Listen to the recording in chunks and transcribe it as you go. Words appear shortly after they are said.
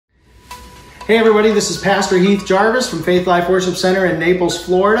Hey everybody, this is Pastor Heath Jarvis from Faith Life Worship Center in Naples,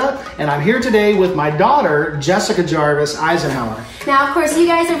 Florida, and I'm here today with my daughter, Jessica Jarvis-Isenhour. Now, of course, you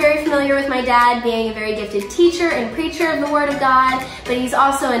guys are very familiar with my dad being a very gifted teacher and preacher of the Word of God, but he's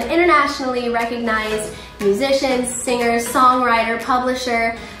also an internationally recognized musician, singer, songwriter,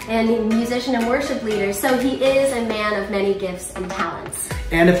 publisher, and musician and worship leader. So he is a man of many gifts and talents.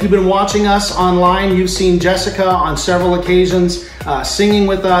 And if you've been watching us online, you've seen Jessica on several occasions singing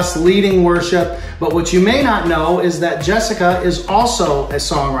with us, leading worship. But what you may not know is that Jessica is also a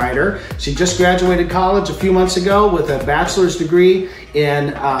songwriter. She just graduated college a few months ago with a bachelor's degree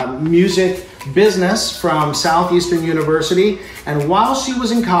in music business from Southeastern University. And while she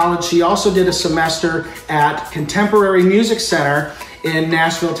was in college, she also did a semester at Contemporary Music Center in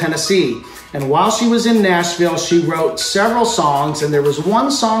Nashville, Tennessee. And while she was in Nashville, she wrote several songs, and there was one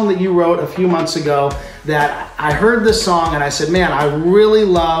song that you wrote a few months ago that I heard this song and I said, man, I really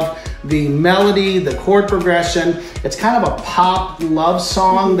love the melody, the chord progression. It's kind of a pop love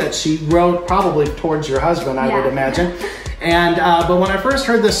song that she wrote probably towards your husband, I would imagine. And but when I first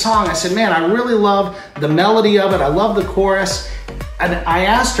heard this song, I said, man, I really love the melody of it. I love the chorus. And I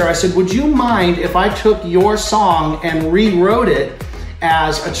asked her, I said, would you mind if I took your song and rewrote it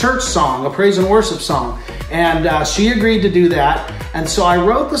as a church song, a praise and worship song? And she agreed to do that. And so I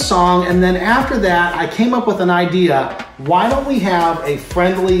wrote the song, and then after that, I came up with an idea. Why don't we have a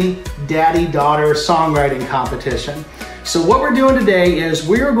friendly daddy-daughter songwriting competition? So what we're doing today is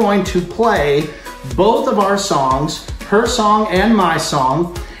we're going to play both of our songs, her song and my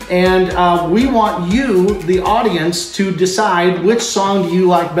song, and we want you, the audience, to decide which song do you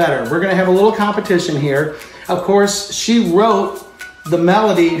like better. We're gonna have a little competition here. Of course, she wrote the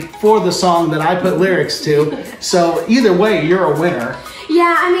melody for the song that I put lyrics to. So either way, you're a winner.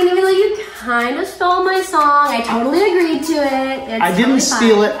 Yeah, I mean, even though you kind of stole my song, I totally agreed to it. I didn't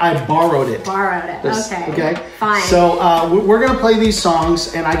steal it, I borrowed it. Borrowed it, okay. Fine. So we're gonna play these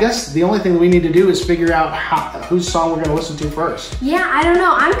songs, and I guess the only thing we need to do is figure out whose song we're gonna listen to first. Yeah, I don't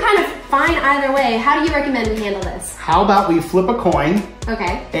know. I'm kind of fine either way. How do you recommend we handle this? How about we flip a coin?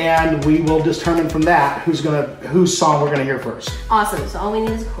 Okay. And we will determine from that whose song we're gonna hear first. Awesome, so all we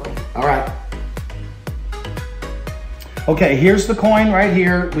need is a coin. All right. Okay, here's the coin right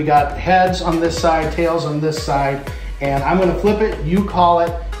here. We got heads on this side, tails on this side, and I'm gonna flip it, you call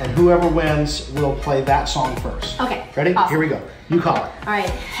it, and whoever wins will play that song first. Okay. Ready? Awesome. Here we go. You call it. All right,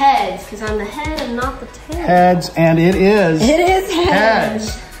 heads, because I'm the head and not the tail. Heads, and it is. It is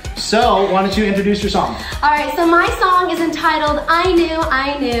heads. So, why don't you introduce your song? All right, so my song is entitled I Knew,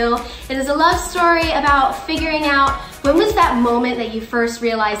 I Knew. It is a love story about figuring out when was that moment that you first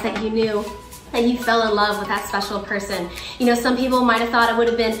realized that you knew that you fell in love with that special person. You know, some people might have thought it would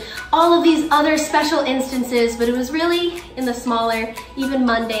have been all of these other special instances, but it was really in the smaller, even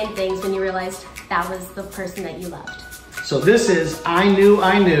mundane things when you realized that was the person that you loved. So this is I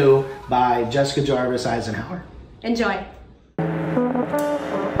Knew by Jessica Jarvis-Isenhour. Enjoy.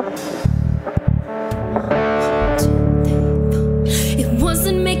 It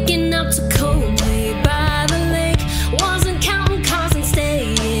wasn't making out to Coldplay by the lake, wasn't counting cars and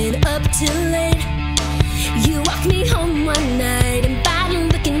staying up till late. You walked me home one night, and by the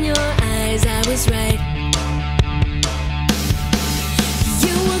look in your eyes, I was right.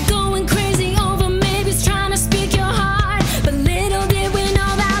 You were going crazy over maybes, trying to speak your heart, but little did we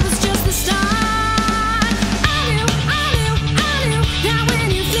know that was just the start. I knew that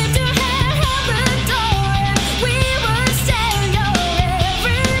when you flipped your hair out the door, we would stay your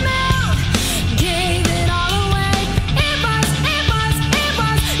every move, gave it all away. It was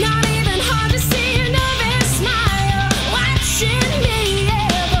not even hard to see your nervous smile, watching me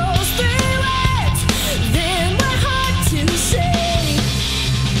air those three words, then were hard to say,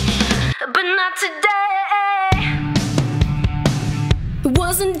 but not today. It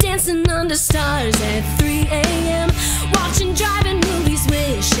wasn't dancing under stars at 3 a.m., watching driving movies,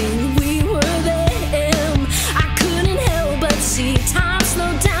 wishing we were them. I couldn't help but see time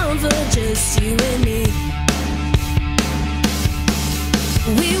slow down for just you and me.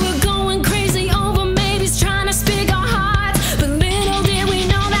 We were going crazy over maybes, trying to speak our hearts, but little did we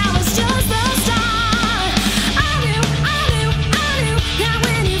know that was just the start. I knew that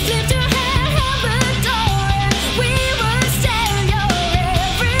when you flipped your hair out the door, we would stay your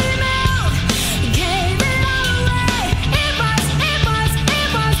every move, gave it all away. It was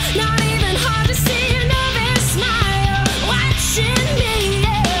not even hard to see your nervous smile, watching me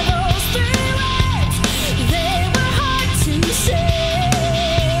air those three words,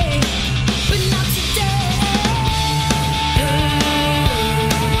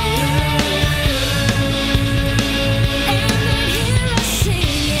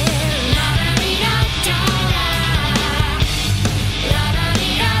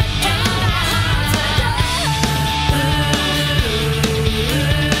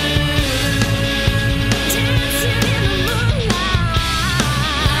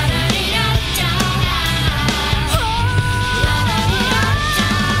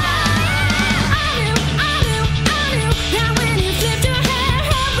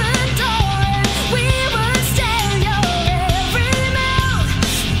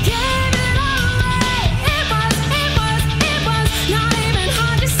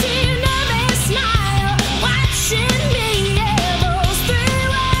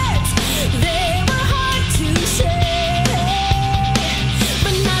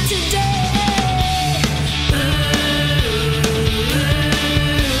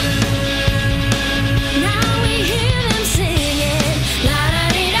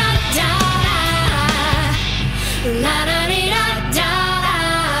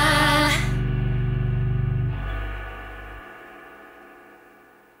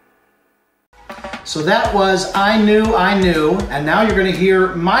 So that was I Knew, and now you're going to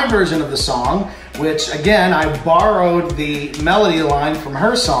hear my version of the song, which again, I borrowed the melody line from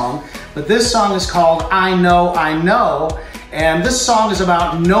her song, but this song is called I Know, and this song is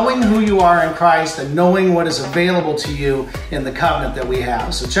about knowing who you are in Christ and knowing what is available to you in the covenant that we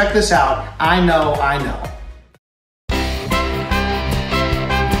have. So check this out, I Know.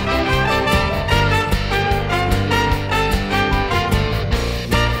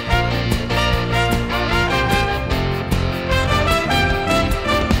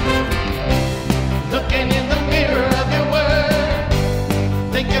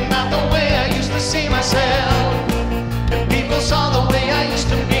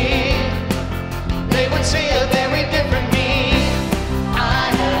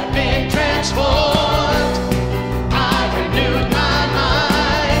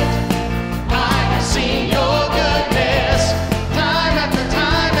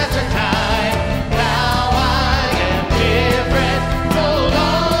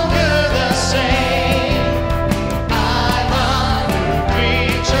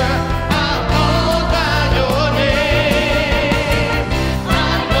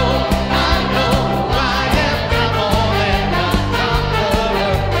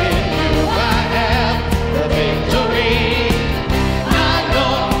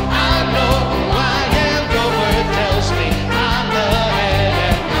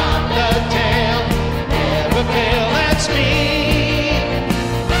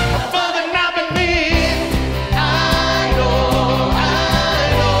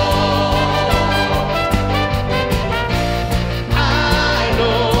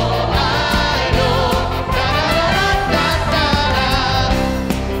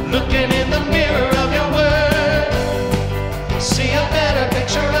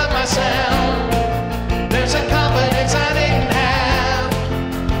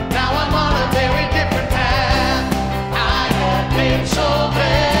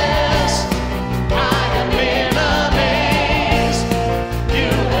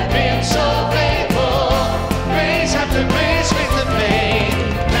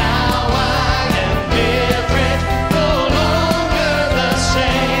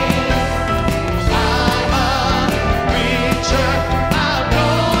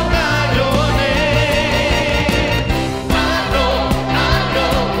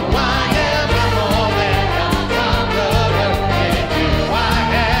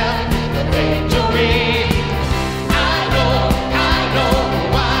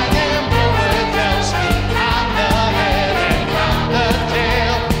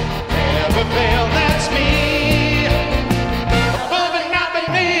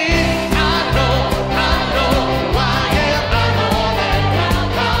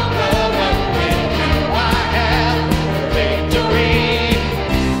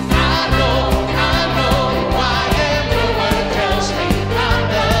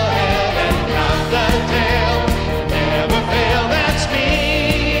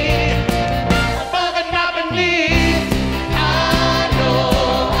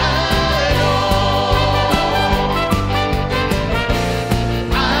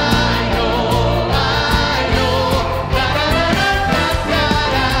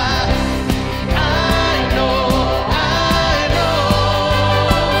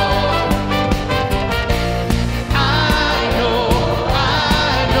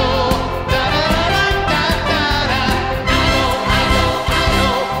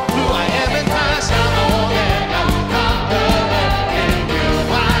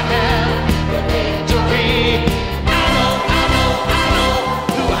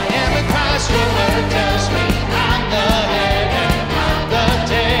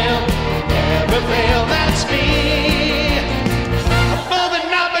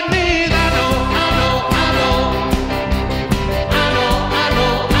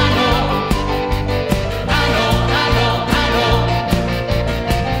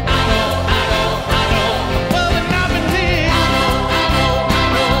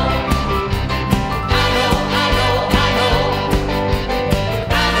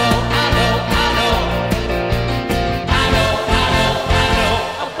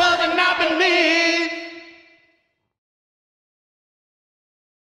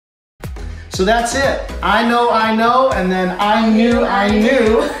 So that's it. I know, and then I knew.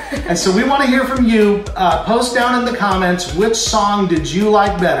 And so we want to hear from you. Post down in the comments, which song did you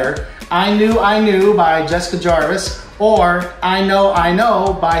like better? I Knew by Jessica Jarvis, or I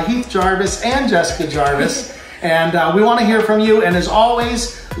Know by Heath Jarvis and Jessica Jarvis. And we want to hear from you. And as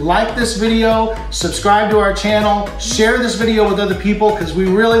always, like this video, subscribe to our channel, share this video with other people because we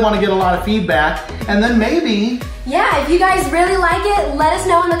really want to get a lot of feedback. And then maybe... yeah, if you guys really like it, let us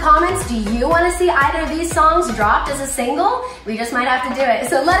know in the comments. Do you want to see either of these songs dropped as a single? We just might have to do it.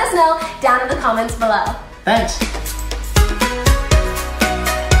 So let us know down in the comments below. Thanks.